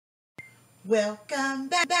Welcome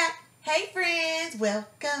back. Hey friends,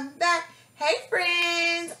 welcome back. Hey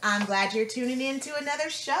friends, I'm glad you're tuning in to another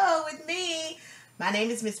show with me. My name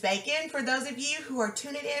is Miss Bacon. For those of you who are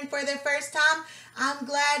tuning in for the first time, I'm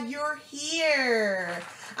glad you're here.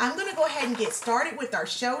 I'm going to go ahead and get started with our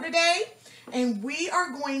show today. And we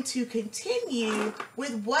are going to continue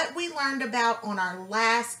with what we learned about on our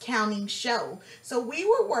last counting show. So we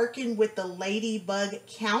were working with the Ladybug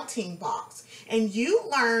counting box. And you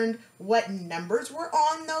learned what numbers were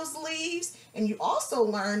on those leaves. And you also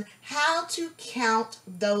learned how to count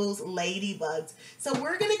those ladybugs. So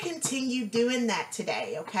we're going to continue doing that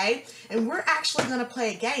today, okay? And we're actually going to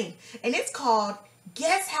play a game. And it's called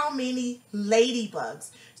Guess How Many Ladybugs.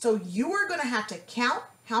 So you are going to have to count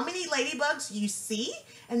how many ladybugs you see,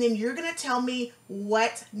 and then you're going to tell me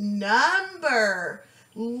what number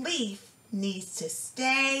leaf needs to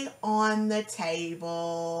stay on the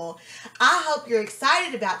table. I hope you're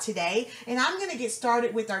excited about today, and I'm going to get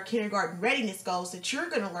started with our kindergarten readiness goals that you're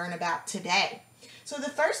going to learn about today. So the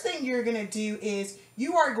first thing you're going to do is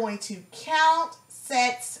you are going to count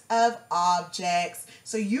sets of objects.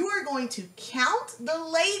 So you are going to count the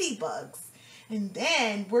ladybugs, and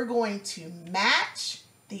then we're going to match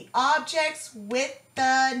the objects with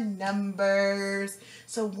the numbers.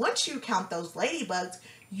 So once you count those ladybugs,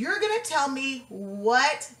 you're going to tell me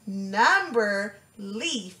what number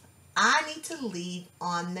leaf I need to leave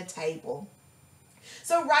on the table.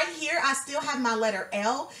 So right here, I still have my letter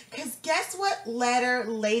L, because guess what letter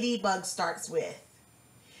Ladybug starts with?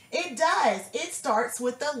 It does. It starts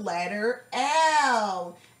with the letter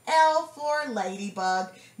L. L for Ladybug.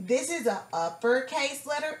 This is an uppercase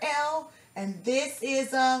letter L. And this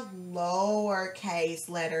is a lowercase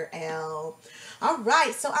letter L. All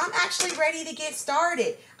right, so I'm actually ready to get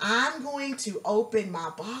started. I'm going to open my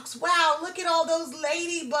box. Wow, look at all those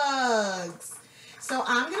ladybugs. So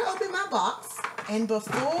I'm going to open my box. And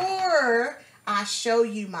before I show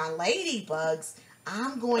you my ladybugs,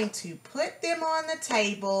 I'm going to put them on the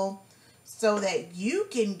table so that you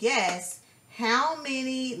can guess how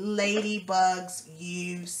many ladybugs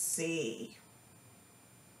you see.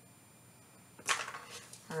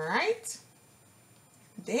 All right,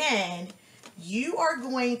 then you are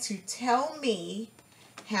going to tell me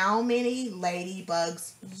how many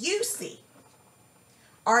ladybugs you see.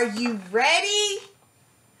 Are you ready?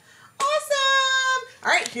 Awesome! All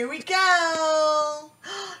right, here we go.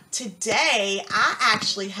 Today, I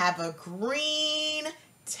actually have a green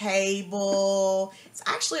table. It's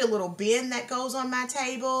actually a little bin that goes on my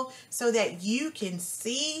table so that you can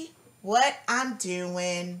see what I'm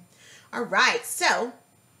doing. All right, so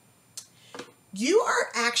you are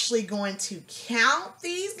actually going to count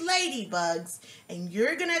these ladybugs, and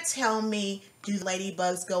you're going to tell me, do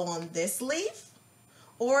ladybugs go on this leaf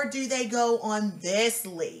or do they go on this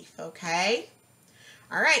leaf, okay?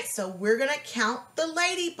 All right, so we're going to count the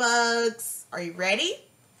ladybugs. Are you ready?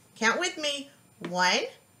 Count with me. 1,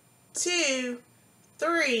 2,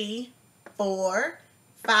 3, 4,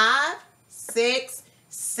 5, 6,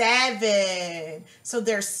 7. So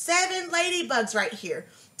there's 7 ladybugs right here.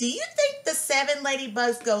 Do you think the 7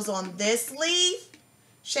 ladybugs goes on this leaf?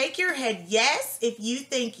 Shake your head yes if you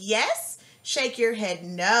think yes. Shake your head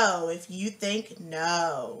no if you think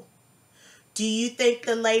no. Do you think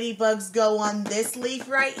the ladybugs go on this leaf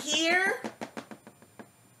right here?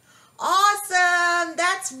 Awesome,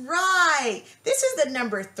 that's right. This is the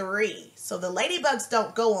number 3. So the ladybugs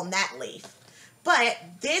don't go on that leaf. But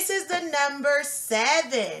this is the number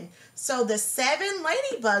 7. So the 7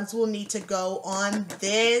 ladybugs will need to go on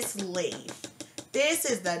this leaf. This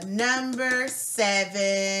is the number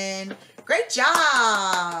 7. Great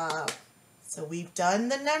job. So we've done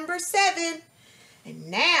the number 7. And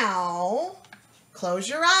now, close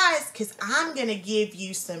your eyes because I'm going to give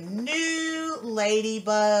you some new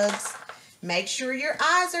ladybugs. Make sure your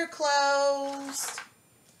eyes are closed.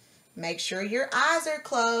 Make sure your eyes are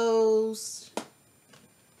closed.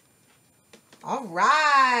 All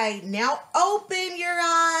right, now open your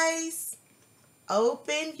eyes.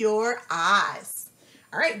 Open your eyes.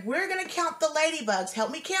 All right, we're going to count the ladybugs.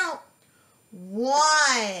 Help me count. 1.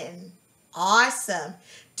 Awesome.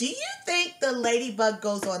 Do you think the ladybug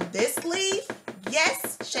goes on this leaf?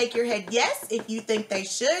 Yes. Shake your head yes if you think they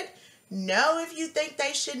should. No if you think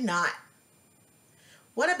they should not.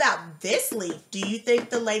 What about this leaf? Do you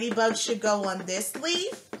think the ladybug should go on this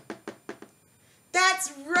leaf?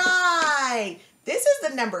 That's right. This is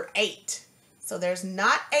the number 8. So there's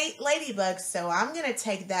not 8 ladybugs, so I'm going to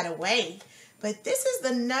take that away. But this is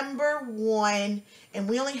the number 1, and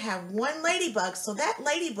we only have 1 ladybug, so that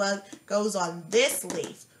ladybug goes on this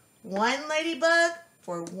leaf. 1 ladybug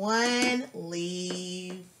for 1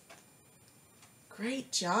 leaf.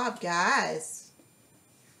 Great job, guys.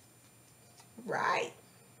 Right.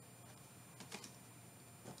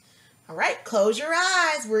 All right, close your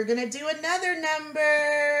eyes. We're going to do another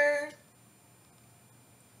number.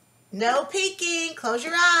 No peeking. Close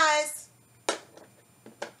your eyes.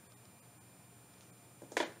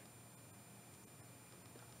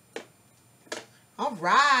 All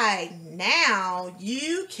right, now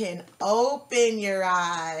you can open your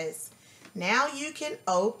eyes. Now you can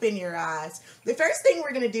open your eyes. The first thing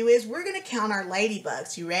we're going to do is we're going to count our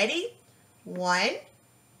ladybugs. You ready? 1,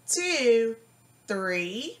 2,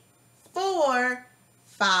 3, 4,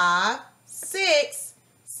 5, 6,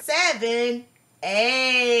 7,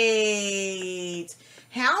 8.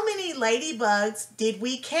 How many ladybugs did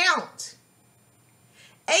we count?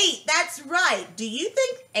 8, that's right. Do you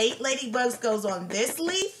think 8 ladybugs goes on this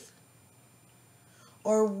leaf?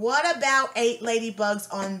 Or what about 8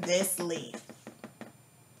 ladybugs on this leaf?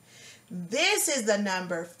 This is the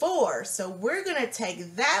number 4, so we're going to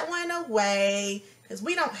take that one away because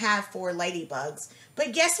we don't have 4 ladybugs.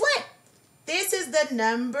 But guess what? This is the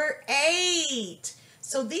number 8.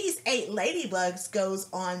 So these 8 ladybugs goes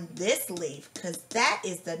on this leaf because that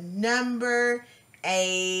is the number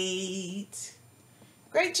 8.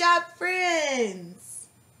 Great job, friends.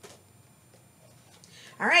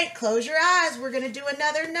 All right, close your eyes. We're going to do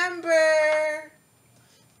another number.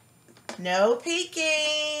 No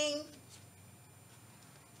peeking.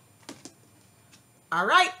 All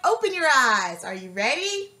right, open your eyes. Are you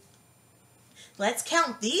ready? Let's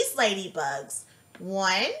count these ladybugs.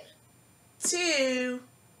 1, 2,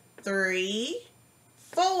 3,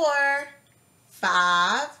 4,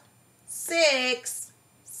 5, 6,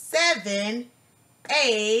 7,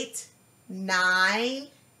 8, 9,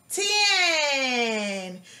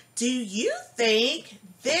 10. Do you think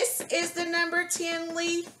this is the number 10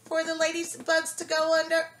 leaf for the ladybugs to go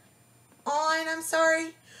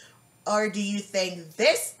on? Or do you think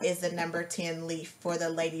this is the number 10 leaf for the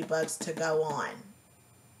ladybugs to go on?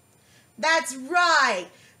 That's right.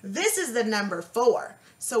 This is the number 4.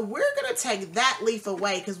 So we're going to take that leaf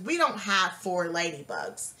away because we don't have 4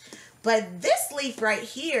 ladybugs. But this leaf right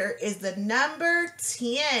here is the number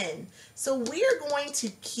 10. So we're going to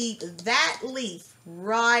keep that leaf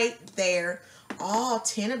right there. All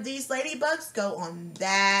 10 of these ladybugs go on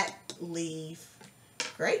that leaf.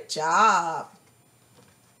 Great job.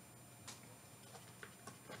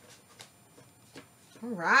 All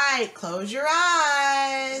right, close your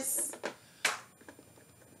eyes.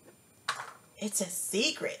 It's a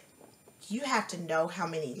secret. You have to know how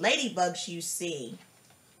many ladybugs you see.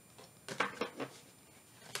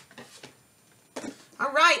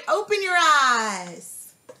 All right, open your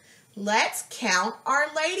eyes. Let's count our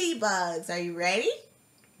ladybugs. Are you ready?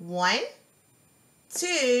 1,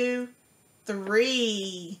 2,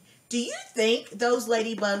 3. Do you think those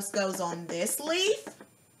ladybugs goes on this leaf?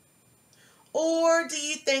 Or do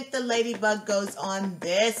you think the ladybug goes on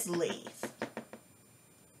this leaf?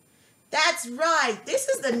 That's right. This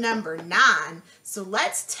is the number 9. So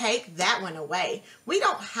let's take that one away. We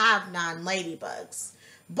don't have 9 ladybugs.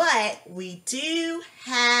 But we do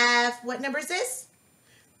have, what number is this?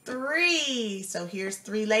 3. So here's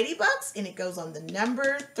 3 ladybugs and it goes on the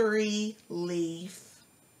number 3 leaf.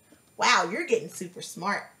 Wow, you're getting super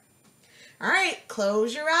smart. All right,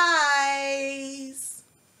 close your eyes.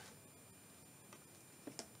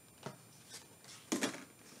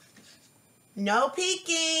 No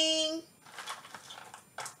peeking.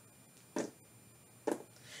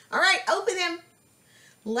 All right, open them.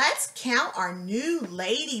 Let's count our new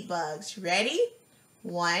ladybugs. Ready?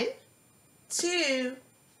 1, 2,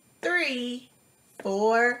 3,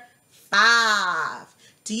 4, 5.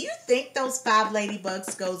 Do you think those 5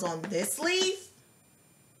 ladybugs goes on this leaf?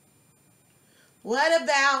 What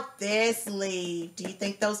about this leaf? Do you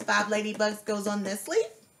think those 5 ladybugs goes on this leaf?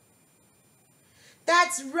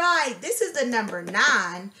 That's right. This is the number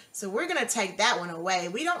 9. So we're going to take that one away.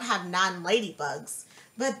 We don't have 9 ladybugs.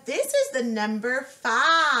 But this is the number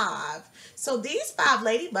 5. So these 5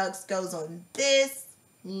 ladybugs goes on this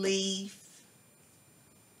leaf.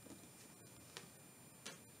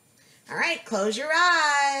 All right, close your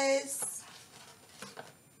eyes.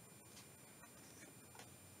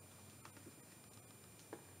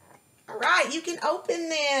 All right, you can open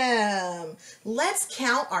them. Let's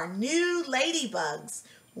count our new ladybugs.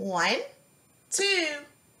 1, 2,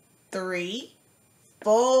 3,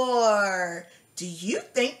 4. Do you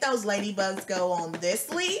think those ladybugs go on this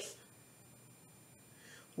leaf?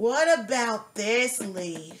 What about this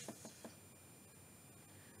leaf?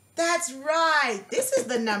 That's right. This is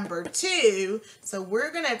the number 2. So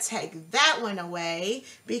we're going to take that one away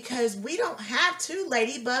because we don't have 2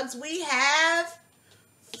 ladybugs. We have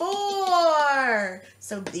 4.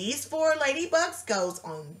 So these 4 ladybugs goes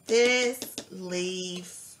on this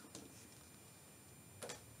leaf.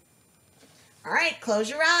 All right, close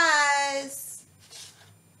your eyes.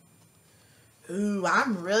 Ooh,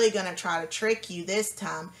 I'm really going to try to trick you this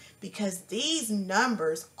time because these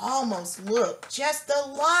numbers almost look just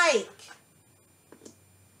alike.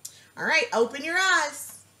 All right, open your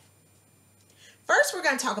eyes. First, we're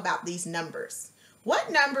going to talk about these numbers.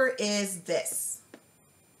 What number is this?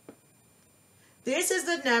 This is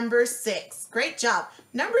the number 6. Great job.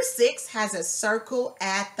 Number 6 has a circle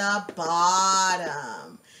at the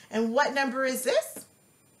bottom. And what number is this?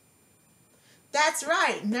 That's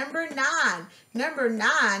right, number 9. Number 9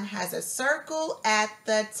 has a circle at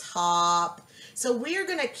the top. So we are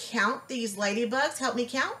going to count these ladybugs. Help me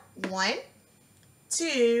count. 1,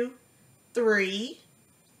 2, 3,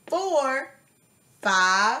 4,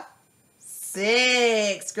 5,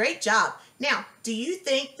 6. Great job. Now, do you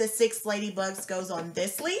think the 6 ladybugs goes on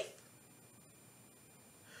this leaf?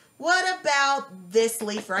 What about this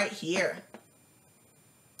leaf right here?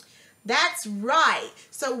 That's right.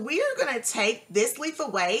 So we're going to take this leaf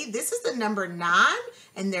away. This is the number 9,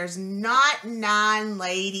 and there's not 9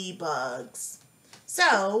 ladybugs.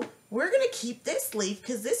 So we're going to keep this leaf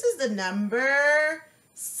because this is the number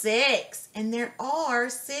 6, and there are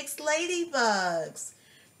 6 ladybugs.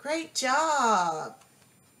 Great job.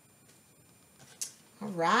 All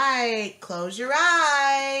right, close your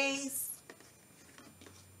eyes.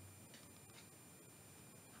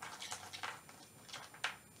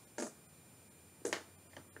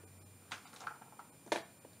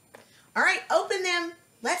 All right, open them.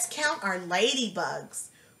 Let's count our ladybugs.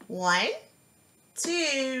 1,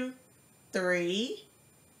 2, 3,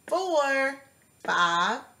 4,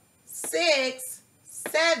 5, 6,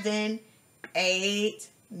 7, 8,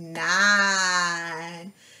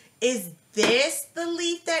 9. Is this the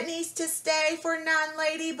leaf that needs to stay for 9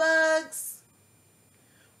 ladybugs?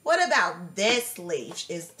 What about this leaf?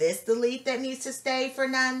 Is this the leaf that needs to stay for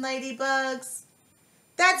 9 ladybugs?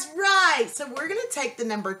 That's right. So we're going to take the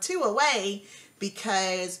number 2 away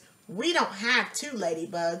because we don't have 2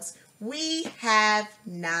 ladybugs. We have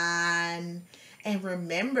 9. And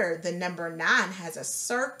remember, the number 9 has a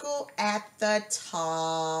circle at the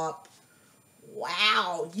top.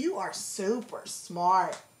 Wow, you are super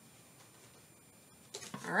smart.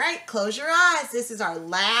 All right, close your eyes. This is our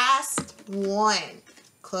last one.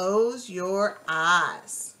 Close your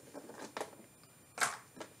eyes.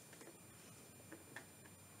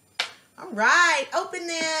 All right, open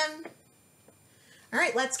them. All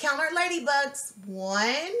right, let's count our ladybugs.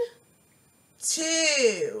 1,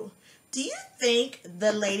 2. Do you think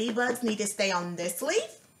the ladybugs need to stay on this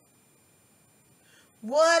leaf?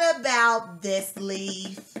 What about this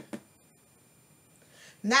leaf?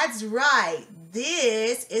 That's right.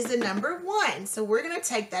 This is the number 1. So we're going to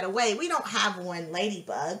take that away. We don't have 1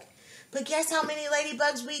 ladybug. But guess how many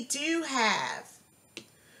ladybugs we do have?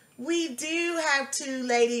 We do have 2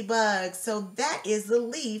 ladybugs. So that is the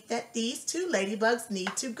leaf that these 2 ladybugs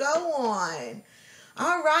need to go on.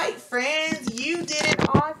 All right, friends, you did an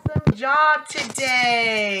awesome job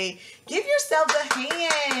today. Give yourself a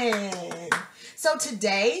hand. So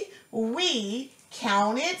today we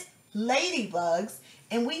counted ladybugs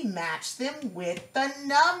and we matched them with the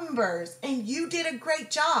numbers. And you did a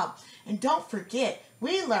great job. And don't forget,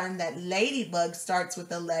 we learned that ladybug starts with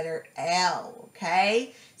the letter L,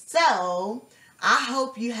 okay? So I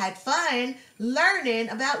hope you had fun learning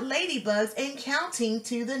about ladybugs and counting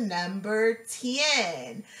to the number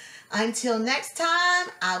 10. Until next time,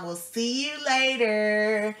 I will see you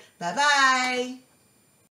later. Bye-bye.